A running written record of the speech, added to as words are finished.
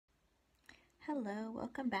Hello,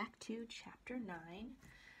 welcome back to Chapter 9.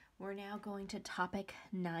 We're now going to topic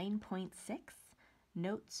 9.6,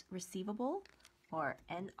 Notes Receivable, or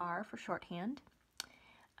NR for shorthand.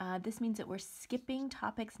 This means that we're skipping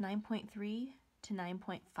topics 9.3 to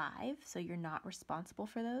 9.5, so you're not responsible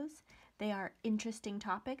for those. They are interesting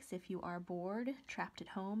topics if you are bored, trapped at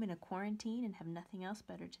home in a quarantine, and have nothing else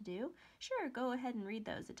better to do. Sure, go ahead and read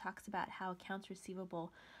those. It talks about how accounts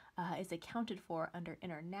receivable is accounted for under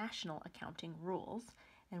international accounting rules,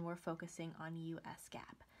 and we're focusing on U.S.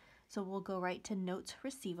 GAAP. So we'll go right to Notes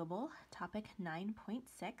Receivable, topic 9.6.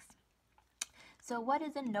 So what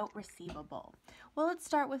is a note receivable? Well, let's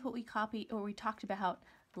start with what we talked about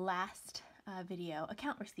last video,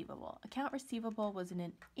 account receivable. Account receivable was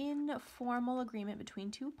an informal agreement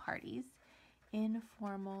between two parties.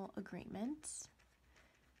 Informal agreement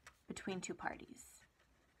between two parties.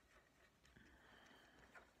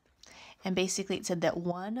 And basically it said that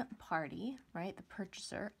one party, right, the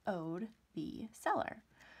purchaser, owed the seller,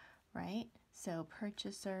 right? So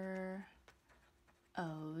purchaser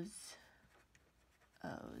owes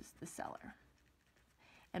the seller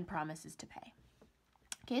and promises to pay.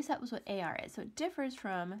 Okay, so that was what AR is. So it differs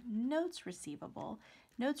from notes receivable.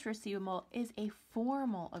 Notes receivable is a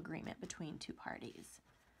formal agreement between two parties.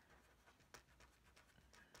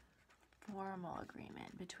 Formal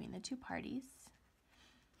agreement between the two parties.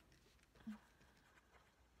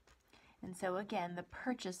 And so again, the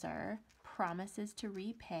purchaser promises to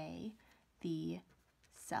repay the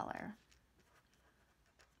seller.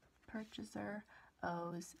 Purchaser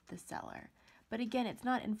owes the seller. But again, it's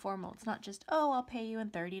not informal. It's not just, oh, I'll pay you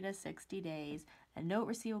in 30 to 60 days. A note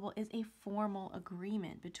receivable is a formal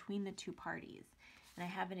agreement between the two parties. And I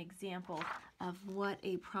have an example of what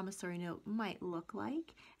a promissory note might look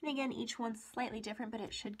like. And again, each one's slightly different, but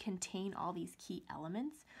it should contain all these key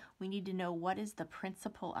elements. We need to know what is the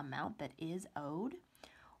principal amount that is owed.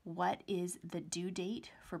 What is the due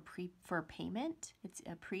date for payment? It's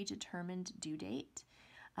a predetermined due date.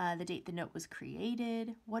 The date the note was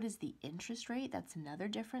created. What is the interest rate? That's another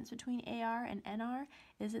difference between AR and NR,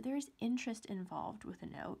 is that there is interest involved with a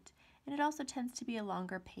note. And it also tends to be a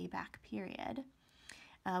longer payback period.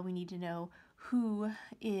 We need to know who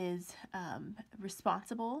is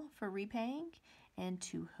responsible for repaying and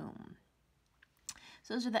to whom.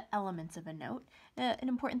 So those are the elements of a note. An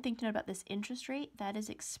important thing to note about this interest rate, that is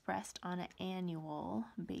expressed on an annual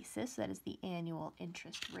basis. That is the annual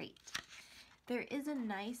interest rate. There is a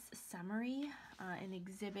nice summary in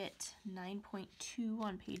Exhibit 9.2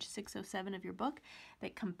 on page 607 of your book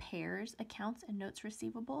that compares accounts and notes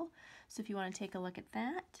receivable. So if you want to take a look at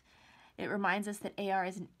that, it reminds us that AR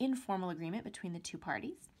is an informal agreement between the two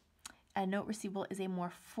parties. A note receivable is a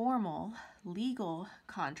more formal legal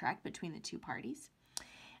contract between the two parties.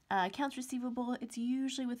 Accounts receivable, it's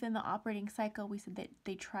usually within the operating cycle. We said that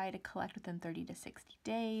they try to collect within 30 to 60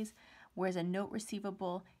 days, whereas a note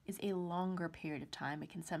receivable is a longer period of time. It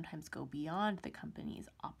can sometimes go beyond the company's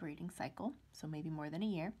operating cycle, so maybe more than a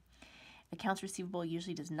year. Accounts receivable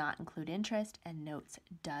usually does not include interest, and notes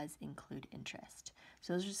does include interest.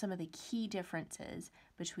 So those are some of the key differences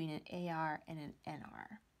between an AR and an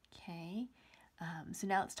NR. Okay, so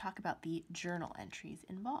now let's talk about the journal entries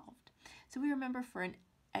involved. So we remember for an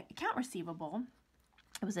account receivable,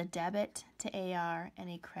 it was a debit to AR and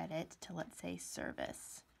a credit to, let's say,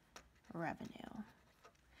 service revenue.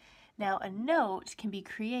 Now, a note can be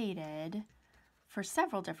created for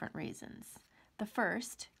several different reasons. The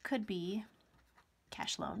first could be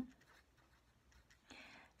cash loan.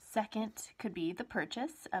 Second could be the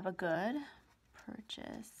purchase of a good,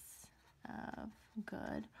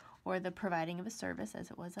 or the providing of a service,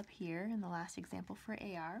 as it was up here in the last example for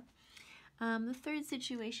AR. The third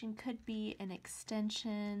situation could be an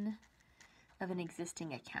extension of an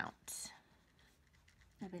existing account,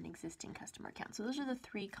 of an existing customer account. So those are the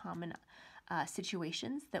three common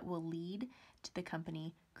situations that will lead to the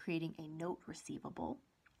company creating a note receivable.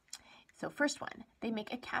 So first one, they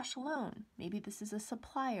make a cash loan. Maybe this is a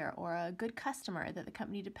supplier or a good customer that the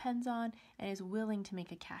company depends on and is willing to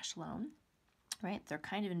make a cash loan, right? They're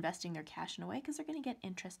kind of investing their cash in a way because they're going to get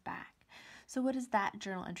interest back. So what does that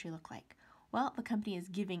journal entry look like? Well, the company is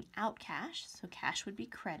giving out cash, so cash would be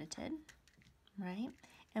credited, right?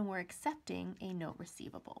 And we're accepting a note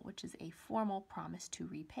receivable, which is a formal promise to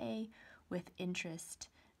repay with interest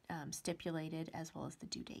stipulated as well as the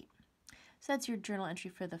due date. So that's your journal entry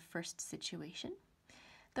for the first situation.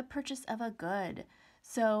 The purchase of a good.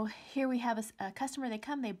 So here we have a customer, they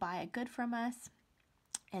come, they buy a good from us.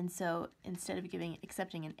 And so instead of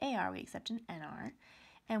accepting an AR, we accept an NR.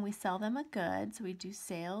 And we sell them a good, so we do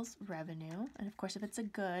sales revenue. And of course, if it's a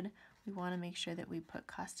good, we want to make sure that we put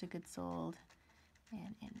cost of goods sold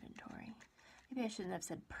and inventory. Maybe I shouldn't have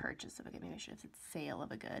said purchase of a good. Maybe I should have said sale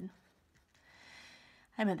of a good.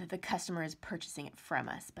 I meant that the customer is purchasing it from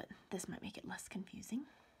us, but this might make it less confusing.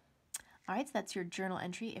 All right, so that's your journal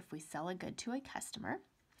entry if we sell a good to a customer.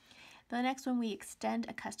 The next one, we extend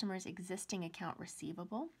a customer's existing account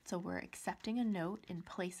receivable. So we're accepting a note in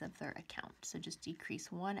place of their account. So just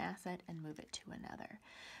decrease one asset and move it to another.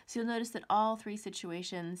 So you'll notice that all three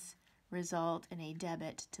situations result in a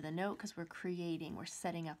debit to the note because we're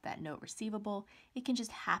setting up that note receivable. It can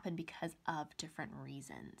just happen because of different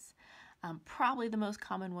reasons. Probably the most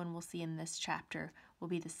common one we'll see in this chapter will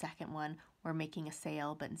be the second one. We're making a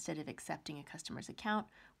sale, but instead of accepting a customer's account,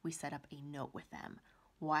 we set up a note with them.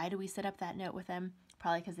 Why do we set up that note with them?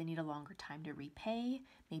 Probably because they need a longer time to repay.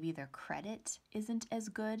 Maybe their credit isn't as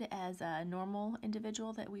good as a normal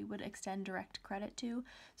individual that we would extend direct credit to.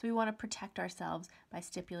 So we want to protect ourselves by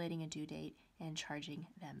stipulating a due date and charging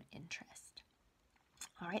them interest.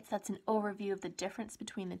 All right, so that's an overview of the difference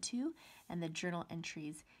between the two and the journal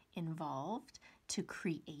entries involved to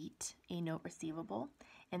create a note receivable.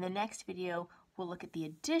 In the next video, we'll look at the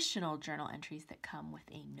additional journal entries that come with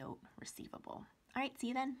a note receivable. All right, see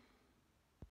you then.